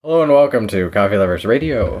Hello and welcome to Coffee Lovers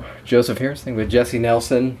Radio. Joseph Harrison with Jesse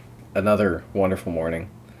Nelson. Another wonderful morning.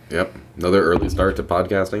 Yep, another early start to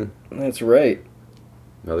podcasting. That's right.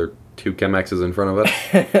 Another two Chemexes in front of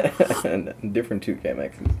us. And different two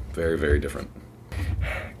Chemexes. Very, very different.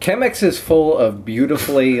 Chemex is full of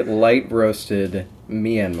beautifully light roasted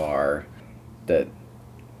Myanmar that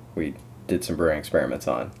we did some brewing experiments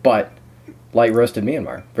on. But light roasted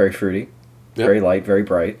Myanmar, very fruity, very light, very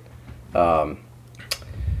bright.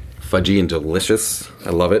 Fudgy and delicious.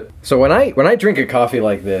 I love it. So when I drink a coffee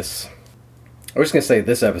like this, I'm just going to say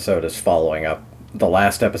this episode is following up the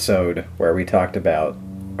last episode where we talked about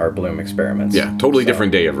our bloom experiments. Yeah, totally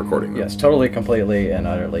different day of recording them. Yes, totally, completely, and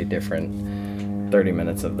utterly different 30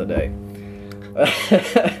 minutes of the day.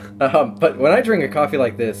 But when I drink a coffee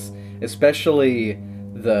like this, especially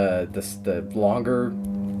the longer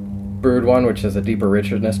brewed one, which has a deeper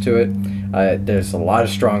richness to it, there's a lot of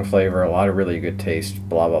strong flavor, a lot of really good taste,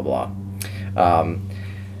 blah, blah, blah.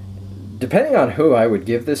 Depending on who I would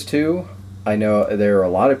give this to, I know there are a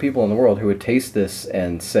lot of people in the world who would taste this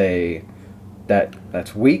and say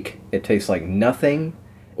that's weak, it tastes like nothing.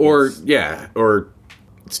 Or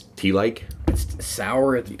it's tea-like. It's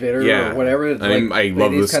sour, it's bitter, Yeah. or whatever. I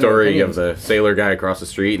love the story of the sailor guy across the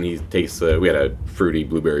street, and he takes, we had a fruity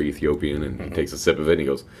blueberry Ethiopian, and he takes a sip of it, and he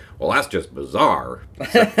goes, well, that's just bizarre.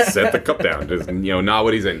 Set the cup down. Just, not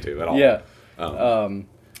what he's into at all. Yeah.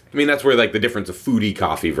 I mean, that's where, the difference of foodie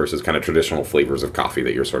coffee versus kind of traditional flavors of coffee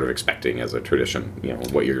that you're sort of expecting as a tradition,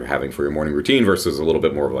 what you're having for your morning routine versus a little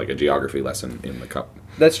bit more of a geography lesson in the cup.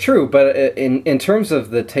 That's true, but in terms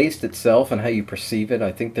of the taste itself and how you perceive it,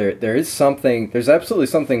 I think there's absolutely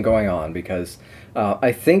something going on, because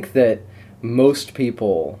I think that most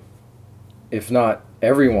people, if not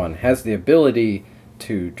everyone, has the ability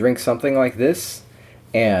to drink something like this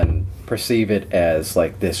and perceive it as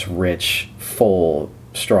this rich, full,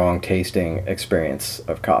 strong tasting experience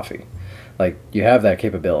of coffee. You have that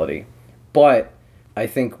capability. But I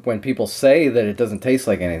think when people say that it doesn't taste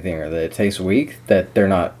like anything or that it tastes weak, that they're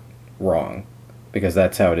not wrong, because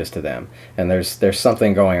that's how it is to them. And there's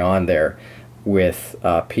something going on there with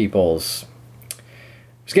people's...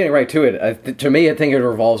 Just getting right to it, to me, I think it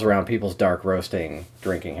revolves around people's dark roasting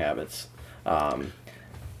drinking habits.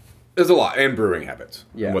 There's a lot, and brewing habits,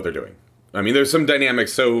 and what they're doing. I mean, there's some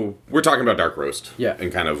dynamics. So we're talking about dark roast,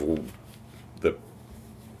 and kind of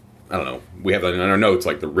I don't know. We have that in our notes,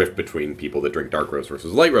 the rift between people that drink dark roast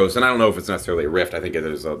versus light roast, and I don't know if it's necessarily a rift. I think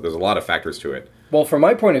there's a lot of factors to it. Well, from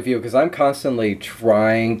my point of view, because I'm constantly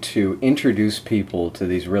trying to introduce people to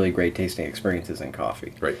these really great tasting experiences in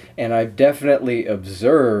coffee, right? And I've definitely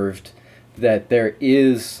observed that there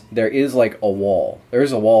is a wall. There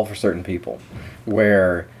is a wall for certain people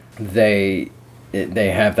where they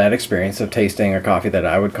have that experience of tasting a coffee that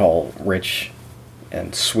I would call rich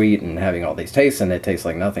and sweet and having all these tastes, and it tastes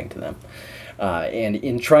like nothing to them. And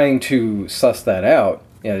in trying to suss that out,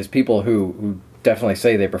 there's people who definitely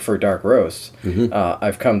say they prefer dark roasts. Mm-hmm.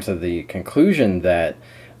 I've come to the conclusion that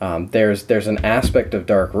there's an aspect of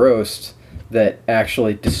dark roast that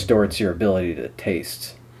actually distorts your ability to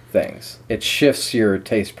taste things. It shifts your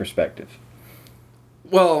taste perspective.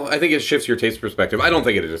 Well, I think it shifts your taste perspective. I don't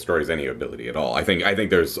think it destroys any ability at all. I think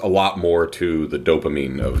there's a lot more to the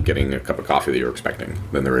dopamine of getting a cup of coffee that you're expecting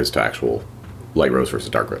than there is to actual light roast versus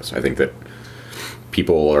dark roast. I think that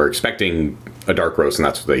people are expecting a dark roast, and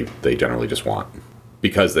that's what they generally just want,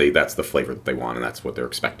 because that's the flavor that they want, and that's what they're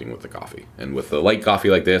expecting with the coffee. And with a light coffee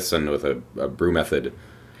like this, and with a brew method,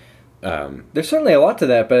 there's certainly a lot to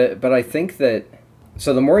that. But I think that.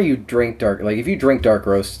 So the more you drink dark, if you drink dark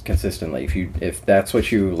roast consistently, if that's what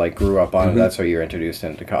you grew up on, mm-hmm. That's how you're introduced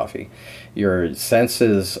into coffee, your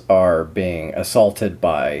senses are being assaulted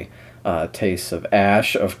by tastes of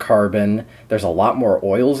ash, of carbon. There's a lot more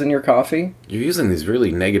oils in your coffee. You're using these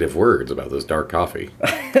really negative words about this dark coffee.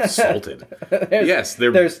 Salted. Yes,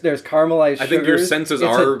 there's caramelized sugars. I think your senses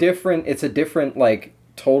It's a different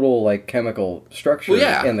total chemical structure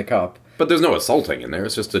in the cup. But there's no assaulting in there.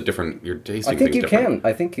 It's just you're tasting things different.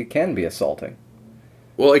 I think it can be assaulting.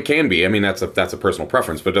 Well, it can be. I mean, that's a personal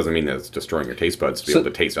preference, but it doesn't mean that it's destroying your taste buds to be able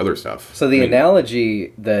to taste other stuff. So the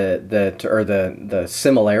analogy, the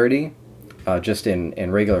similarity, just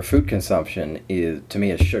in regular food consumption is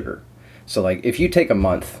sugar. So if you take a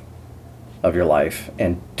month of your life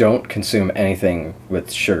and don't consume anything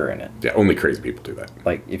with sugar in it. Yeah, only crazy people do that.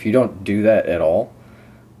 If you don't do that at all,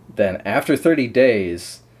 then after 30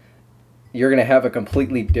 days... you're going to have a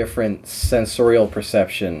completely different sensorial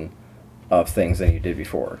perception of things than you did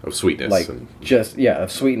before. Of sweetness. Of sweetness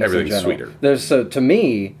everything's in general. sweeter. So to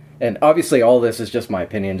me, and obviously all this is just my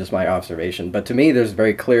opinion, just my observation, but to me there's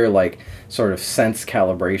very clear like sort of sense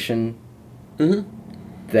calibration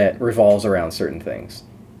that revolves around certain things.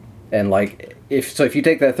 And like if you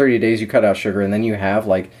take that 30 days, you cut out sugar, and then you have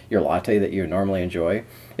like your latte that you normally enjoy,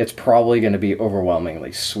 it's probably going to be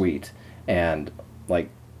overwhelmingly sweet and like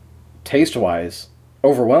taste-wise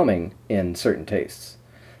overwhelming in certain tastes.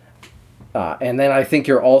 And then I think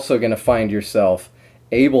you're also going to find yourself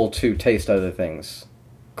able to taste other things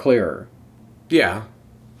clearer. Yeah.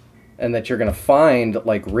 And that you're going to find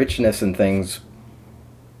like richness in things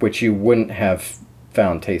which you wouldn't have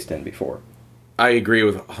found taste in before. I agree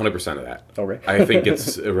with 100% of that. Oh, really? I think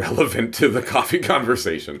it's irrelevant to the coffee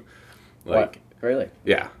conversation. Like, what? Really?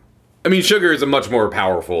 Yeah. I mean, sugar is a much more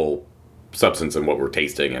powerful substance than what we're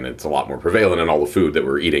tasting, and it's a lot more prevalent in all the food that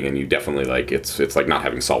we're eating, and you definitely like it's like not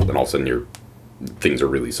having salt, and all of a sudden things are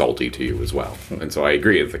really salty to you as well. And so I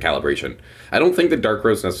agree with the calibration. I don't think that dark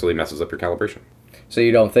roast necessarily messes up your calibration. So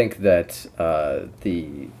you don't think that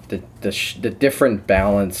the different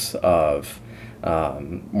balance of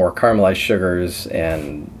more caramelized sugars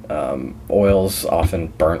and oils, often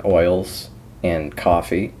burnt oils, in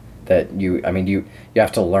coffee, that you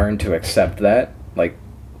have to learn to accept that, like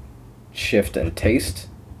shift and taste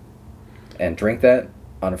and drink that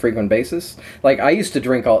on a frequent basis. Like I used to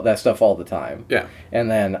drink all that stuff all the time. Yeah.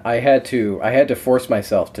 And then I had to force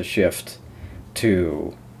myself to shift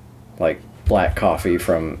to like black coffee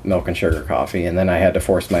from milk and sugar coffee, and then I had to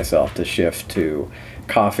force myself to shift to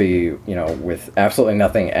coffee, with absolutely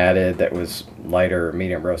nothing added, that was lighter,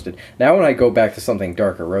 medium roasted. Now when I go back to something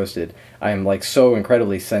darker roasted, I'm like so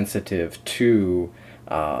incredibly sensitive to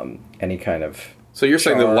any kind of So you're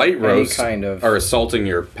saying that light roasts kind of are assaulting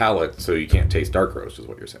your palate so you can't taste dark roast is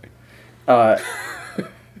what you're saying.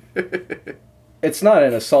 It's not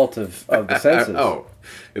an assault of the senses. Oh,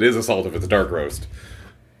 it is assault if it's dark roast.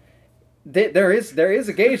 There is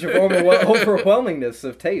a gauge of overwhelmingness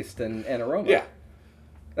of taste and aroma. Yeah.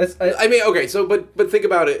 I mean, okay, so but think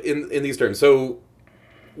about it in these terms. So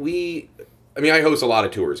I host a lot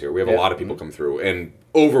of tours here. We have a lot of people come through, and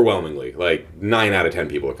overwhelmingly, like 9 out of 10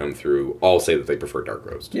 people that come through all say that they prefer dark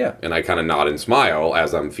roast. Yeah. And I kind of nod and smile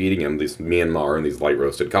as I'm feeding them these Myanmar and these light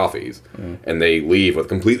roasted coffees, and they leave with a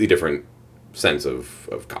completely different sense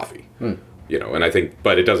of coffee. And I think,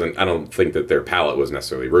 but I don't think that their palate was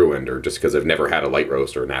necessarily ruined, or just because they've never had a light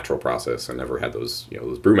roast or a natural process and never had those,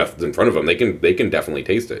 those brew methods in front of them, they can definitely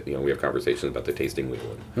taste it. We have conversations about the tasting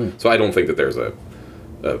wheel. So I don't think that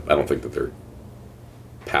I don't think that their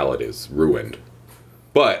palate is ruined.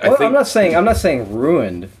 But I'm not saying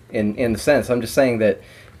ruined in the sense. I'm just saying that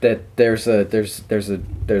there's a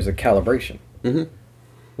calibration. Mm-hmm.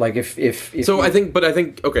 Like if so I think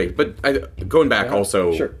going back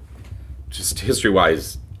also. Sure. Just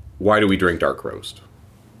history-wise, why do we drink dark roast?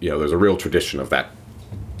 There's a real tradition of that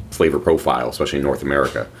flavor profile, especially in North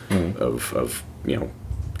America, of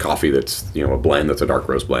coffee that's a blend that's a dark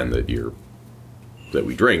roast blend that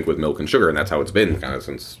we drink with milk and sugar, and that's how it's been kind of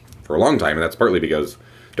since for a long time. And that's partly because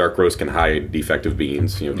dark roast can hide defective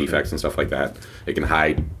beans, defects and stuff like that. It can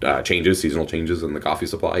hide seasonal changes in the coffee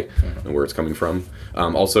supply and where it's coming from.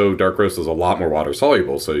 Also, dark roast is a lot more water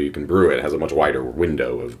soluble, so you can brew it. It has a much wider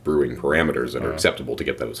window of brewing parameters that are acceptable to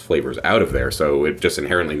get those flavors out of there. So it just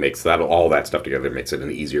inherently makes all that stuff together, makes it an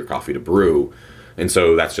easier coffee to brew. And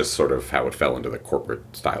so that's just sort of how it fell into the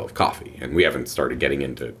corporate style of coffee. And we haven't started getting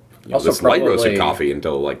into this light roasted coffee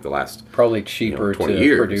until like the last probably cheaper 20 to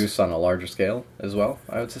years. Produce on a larger scale as well,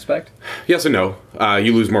 I would suspect. Yes and no.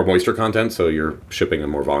 You lose more moisture content, so you're shipping a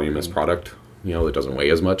more voluminous product. It doesn't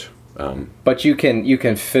weigh as much. But you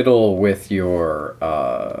can fiddle with your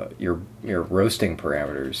roasting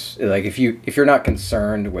parameters. Like if you're not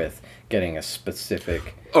concerned with getting a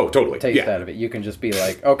specific taste out of it, you can just be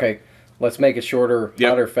like, okay, let's make it shorter,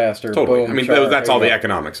 hotter, faster. Totally. Boom, that's all the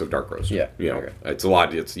economics of dark roast. Yeah. Okay. It's a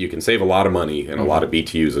lot. You can save a lot of money and a lot of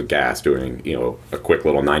BTUs of gas doing, a quick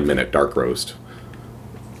little 9-minute dark roast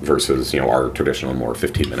versus, our traditional more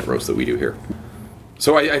 15-minute roast that we do here.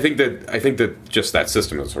 So I think that just that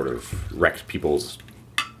system has sort of wrecked people's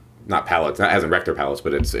not palates. It hasn't wrecked their palates,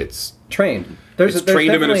 but it's trained. There's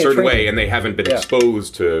trained them in a certain way, and they haven't been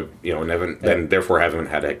exposed to, and therefore haven't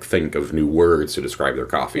had to think of new words to describe their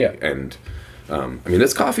coffee. Yeah. And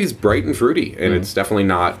this coffee is bright and fruity, and it's definitely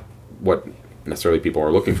not what necessarily people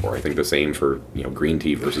are looking for. I think the same for green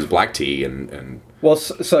tea versus black tea, and well,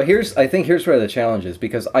 so here's where the challenge is,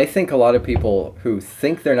 because I think a lot of people who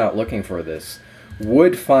think they're not looking for this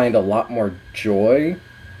would find a lot more joy,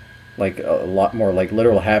 like a lot more like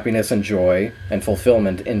literal happiness and joy and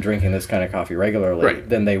fulfillment in drinking this kind of coffee regularly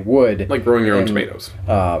than they would like growing your own tomatoes.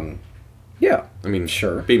 Yeah. I mean,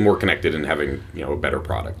 Sure. being more connected and having, a better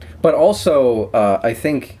product. But also, I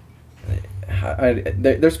think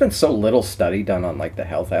there's been so little study done on like the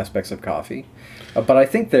health aspects of coffee, but I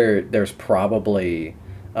think there's probably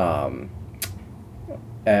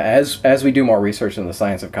as we do more research in the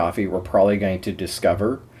science of coffee, we're probably going to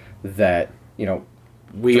discover that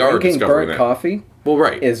We are drinking discovering burnt that. coffee Well,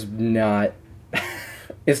 right. is not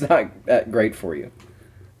is not that great for you.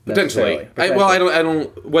 Potentially. necessarily. I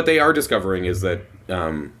don't. What they are discovering is that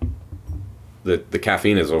the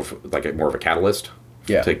caffeine is more of a catalyst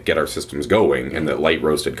Yeah. to get our systems going, and that light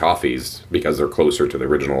roasted coffees, because they're closer to the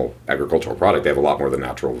original agricultural product, they have a lot more of the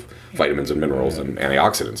natural vitamins and minerals and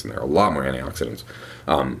antioxidants in there. A lot more antioxidants,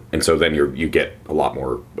 and so then you get a lot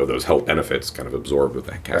more of those health benefits kind of absorbed with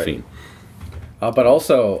that caffeine. But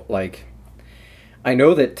also, like, I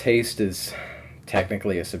know that taste is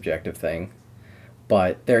technically a subjective thing,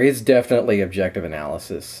 but there is definitely objective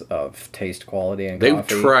analysis of taste quality in They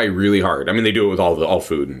coffee. try really hard. I mean, they do it with all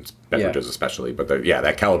food and beverages, especially. But that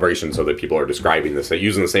calibration, so that people are describing this,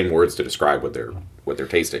 using the same words to describe what they're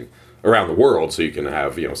tasting around the world. So you can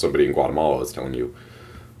have somebody in Guatemala is telling you,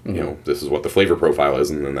 this is what the flavor profile is,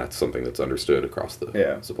 and then that's something that's understood across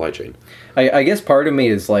the supply chain. I guess part of me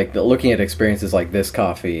is like looking at experiences like this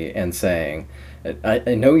coffee and saying,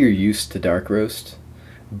 I know you're used to dark roast,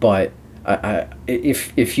 but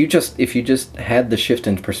if you just had the shift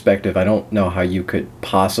in perspective, I don't know how you could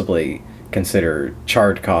possibly consider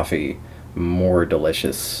charred coffee more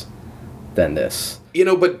delicious than this.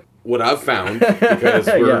 But what I've found, because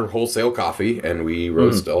we're Yeah. wholesale coffee and we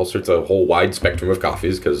roast all sorts of whole wide spectrum of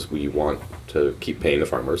coffees because we want to keep paying the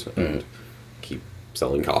farmers and keep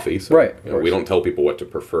selling coffee. So, Right, of we course. don't tell people what to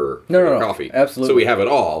prefer for No, their coffee. absolutely. So we have it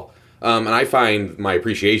all. And I find my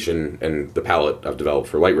appreciation and the palate I've developed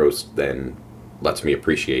for light roast then lets me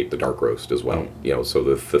appreciate the dark roast as well. So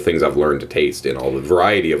the things I've learned to taste in all the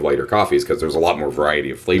variety of lighter coffees, because there's a lot more variety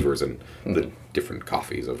of flavors in the different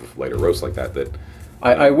coffees of lighter roast like that.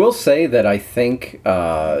 I will say that I think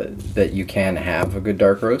that you can have a good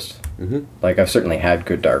dark roast. Mm-hmm. Like, I've certainly had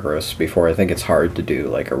good dark roasts before. I think it's hard to do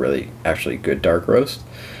like a really actually good dark roast.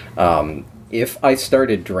 If I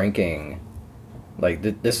started drinking, like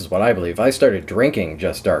this is what I believe, if I started drinking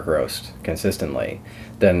just dark roast consistently,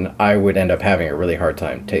 then I would end up having a really hard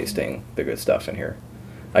time tasting the good stuff in here.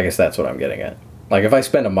 I guess that's what I'm getting at. Like, if I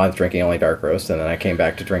spent a month drinking only dark roast and then I came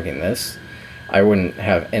back to drinking this, I wouldn't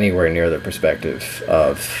have anywhere near the perspective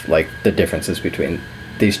of like the differences between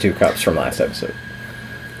these two cups from last episode.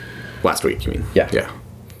 Last week, you mean? Yeah. Yeah.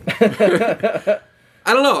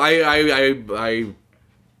 I don't know. I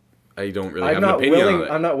don't really have an opinion on it.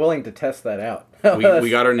 I'm not willing to test that out. We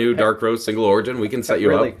got our new dark roast single origin. We can set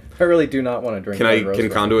you up. I really do not want to drink. Can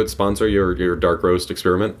Conduit sponsor your dark roast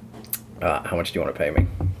experiment? How much do you want to pay me?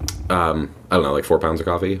 I don't know, like 4 pounds of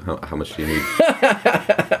coffee. How much do you need?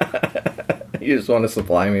 You just want to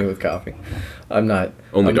supply me with coffee. I'm not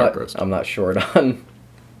dark roast. I'm not short on.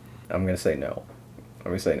 I'm gonna say no.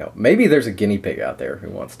 Maybe there's a guinea pig out there who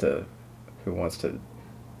wants to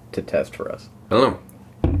test for us. I don't know.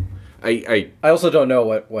 I also don't know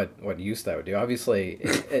what use that would do. Obviously,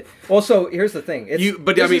 well, so here's the thing.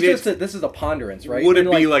 This is a ponderance, right? Would it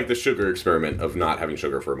be like the sugar experiment of not having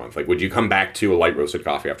sugar for a month? Like, would you come back to a light roasted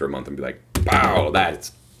coffee after a month and be like, wow,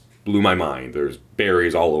 that blew my mind. There's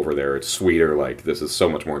berries all over there. It's sweeter. Like, this is so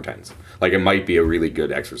much more intense. Like, it might be a really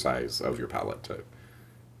good exercise of your palate to.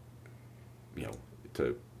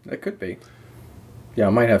 It could be. Yeah, I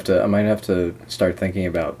might have to start thinking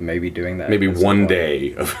about maybe doing that. Maybe one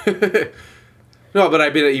day of no, but I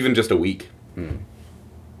bet even just a week.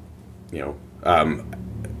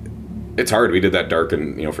 It's hard. We did that dark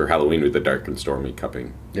and for Halloween we did dark and stormy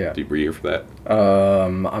cupping. Yeah. Were you here for that?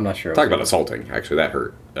 I'm not sure. Talk about assaulting. Actually, that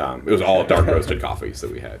hurt. It was all dark roasted coffees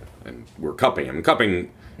that we had, and we're cupping them. Cupping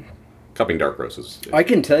dark roast is I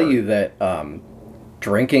can tell hard. you that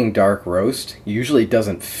drinking dark roast usually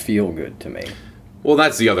doesn't feel good to me. Well,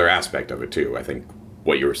 that's the other aspect of it too. I think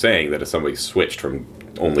what you were saying, that if somebody switched from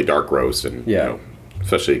only dark roast and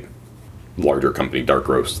especially larger company dark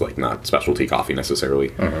roast, like not specialty coffee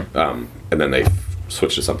necessarily, and then they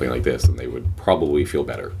switch to something like this, and they would probably feel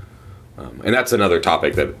better. And that's another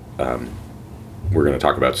topic that we're going to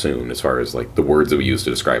talk about soon, as far as like the words that we use to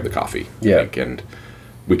describe the coffee. Yeah. I think. And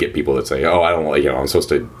we get people that say, "Oh, I don't like, I'm supposed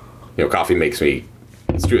to, coffee makes me,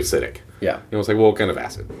 it's too acidic." Yeah. It's like, well, what kind of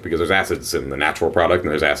acid? Because there's acids in the natural product,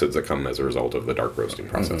 and there's acids that come as a result of the dark roasting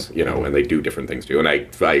process, and they do different things too. And I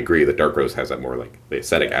agree that dark roast has that more like the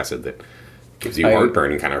acetic acid that gives you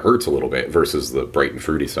heartburn and kind of hurts a little bit, versus the bright and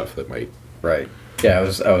fruity stuff that might. Right. Yeah,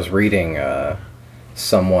 I was reading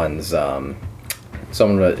someone's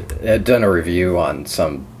someone had done a review on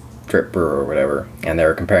some drip brewer or whatever, and they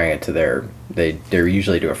were comparing it to they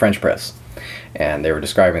usually do a French press, and they were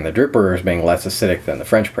describing the drip brewer as being less acidic than the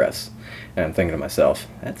French press. And I'm thinking to myself,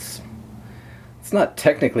 it's not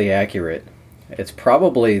technically accurate. It's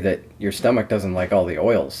probably that your stomach doesn't like all the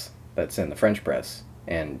oils that's in the French press,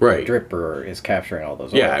 and the drip brewer is capturing all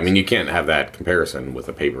those oils. Yeah, I mean, you can't have that comparison with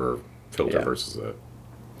a paper filter versus a...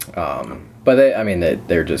 But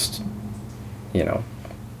they're just,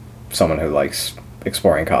 someone who likes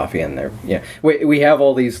exploring coffee, and we have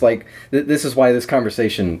all these, like, this is why this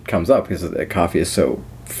conversation comes up, because coffee is so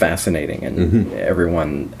fascinating, and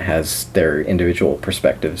everyone has their individual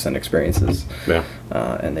perspectives and experiences. Yeah.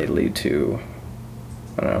 And they lead to,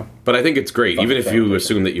 I don't know. But I think it's great. Even if you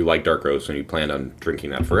assume that you like dark roast and you plan on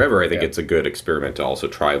drinking that forever, I think it's a good experiment to also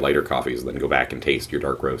try lighter coffees, then go back and taste your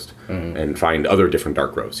dark roast and find other different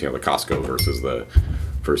dark roasts. The Costco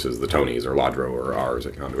versus the Tony's or Ladro or ours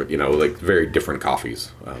at Conduit. Like very different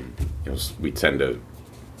coffees. We tend to,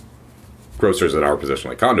 grocers in our position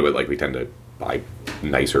like Conduit, like we tend to buy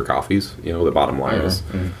nicer coffees. The bottom line is,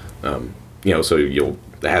 so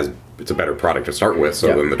it's a better product to start with. So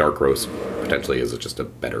then the dark roast potentially is just a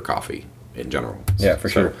better coffee in general. Yeah, for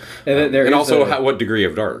sure. And also, what degree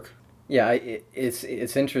of dark? Yeah,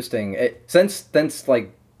 it's interesting. Since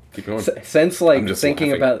Keep going.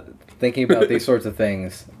 thinking about these sorts of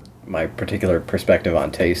things, my particular perspective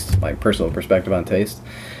on taste, my personal perspective on taste.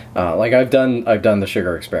 I've done the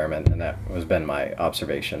sugar experiment, and that has been my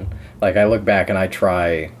observation. Like, I look back and I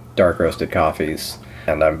try dark roasted coffees,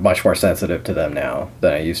 and I'm much more sensitive to them now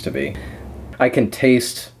than I used to be. I can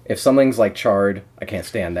taste, if something's like charred, I can't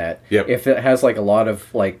stand that. Yep. If it has like a lot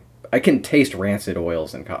of I can taste rancid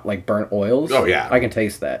oils and like burnt oils. Oh yeah. I can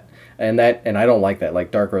taste that, and I don't like that.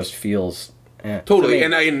 Like, dark roast feels totally.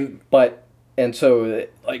 So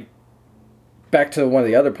back to one of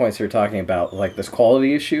the other points you were talking about, like this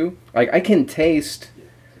quality issue. Like, I can taste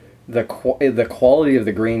the quality of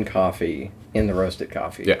the green coffee in the roasted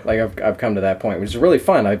coffee. Yeah. Like, I've come to that point, which is really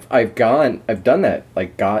fun. I've done that.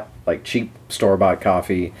 Like, got like cheap store-bought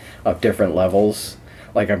coffee of different levels.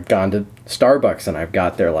 Like, I've gone to Starbucks and I've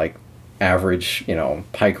got their like average,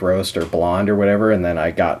 pike roast or blonde or whatever, and then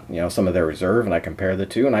I got, some of their reserve, and I compare the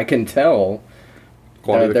two, and I can tell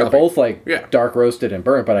they're both like dark roasted and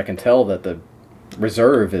burnt, but I can tell that the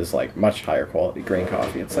reserve is like much higher quality green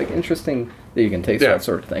coffee. It's like interesting that you can taste that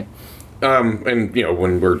sort of thing. And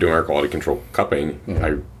when we're doing our quality control cupping,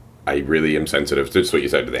 I really am sensitive to just what you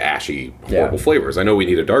said, to the ashy, horrible flavors. I know we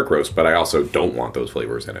need a dark roast, but I also don't want those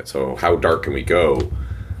flavors in it. So how dark can we go,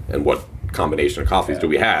 and what combination of coffees do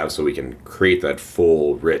we have so we can create that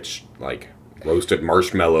full, rich, like roasted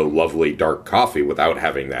marshmallow, lovely dark coffee without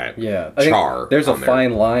having that char. There's a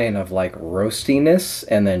fine line of like roastiness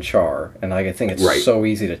and then char, and I think it's so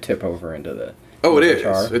easy to tip over into the it is.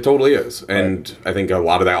 Char. It totally is. And I think a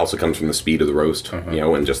lot of that also comes from the speed of the roast,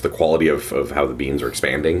 and just the quality of how the beans are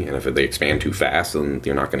expanding. And if they expand too fast, then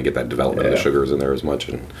you're not going to get that development of the sugars in there as much,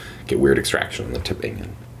 and get weird extraction in the tipping.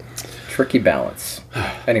 And tricky balance.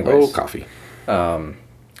 Anyways. Coffee. I'm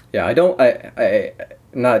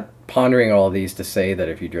not pondering all these to say that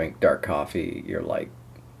if you drink dark coffee, you're like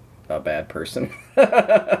a bad person.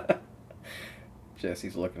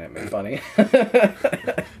 Jesse's looking at me funny.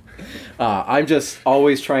 I'm just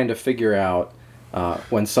always trying to figure out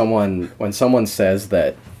when someone says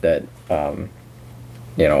that a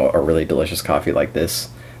really delicious coffee like this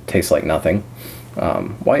tastes like nothing.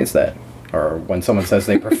 Why is that? Or when someone says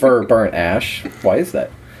they prefer burnt ash, why is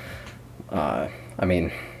that? I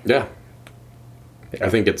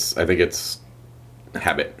think it's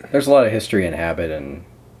habit. There's a lot of history and habit and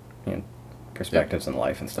perspectives in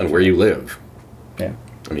life and stuff. And where you live. Yeah.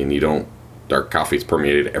 Dark coffee's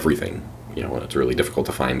permeated everything, and it's really difficult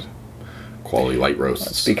to find quality light roasts.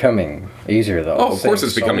 It's becoming easier, though. Oh, of course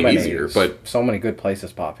it's becoming easier, but so many good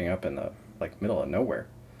places popping up in the middle of nowhere.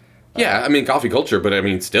 Yeah, coffee culture, but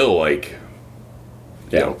still,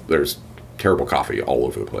 there's terrible coffee all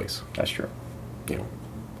over the place. That's true.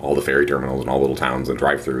 All the ferry terminals and all little towns and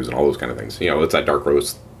drive-thrus and all those kind of things. It's that dark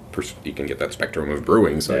roast. You can get that spectrum of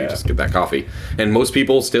brewing, so you just get that coffee. And most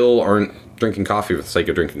people still aren't drinking coffee for the sake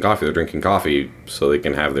of drinking coffee. They're drinking coffee so they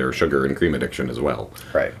can have their sugar and cream addiction as well.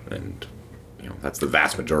 Right. And that's the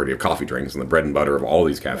vast majority of coffee drinks, and the bread and butter of all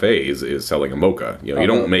these cafes is selling a mocha. You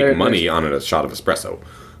don't make money on a shot of espresso.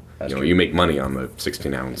 You make money on the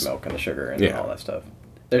 16-ounce milk and the sugar and all that stuff.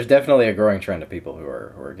 There's definitely a growing trend of people who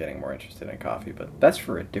are getting more interested in coffee, but that's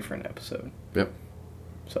for a different episode. Yep.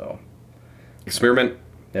 So, experiment.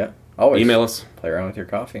 Yeah. Always email us. Play around with your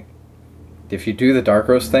coffee. If you do the dark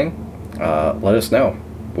roast thing, let us know.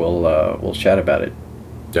 we'll chat about it.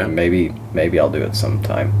 Yeah. Maybe I'll do it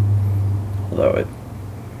sometime. Although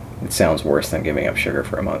it sounds worse than giving up sugar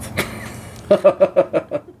for a month.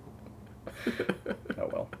 Oh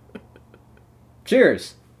well.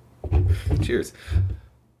 Cheers. Cheers.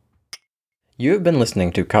 You have been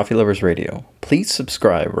listening to Coffee Lovers Radio. Please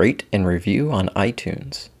subscribe, rate, and review on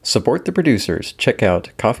iTunes. Support the producers. Check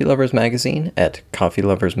out Coffee Lovers Magazine at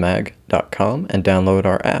coffeeloversmag.com and download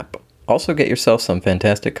our app. Also get yourself some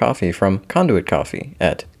fantastic coffee from Conduit Coffee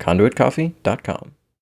at conduitcoffee.com.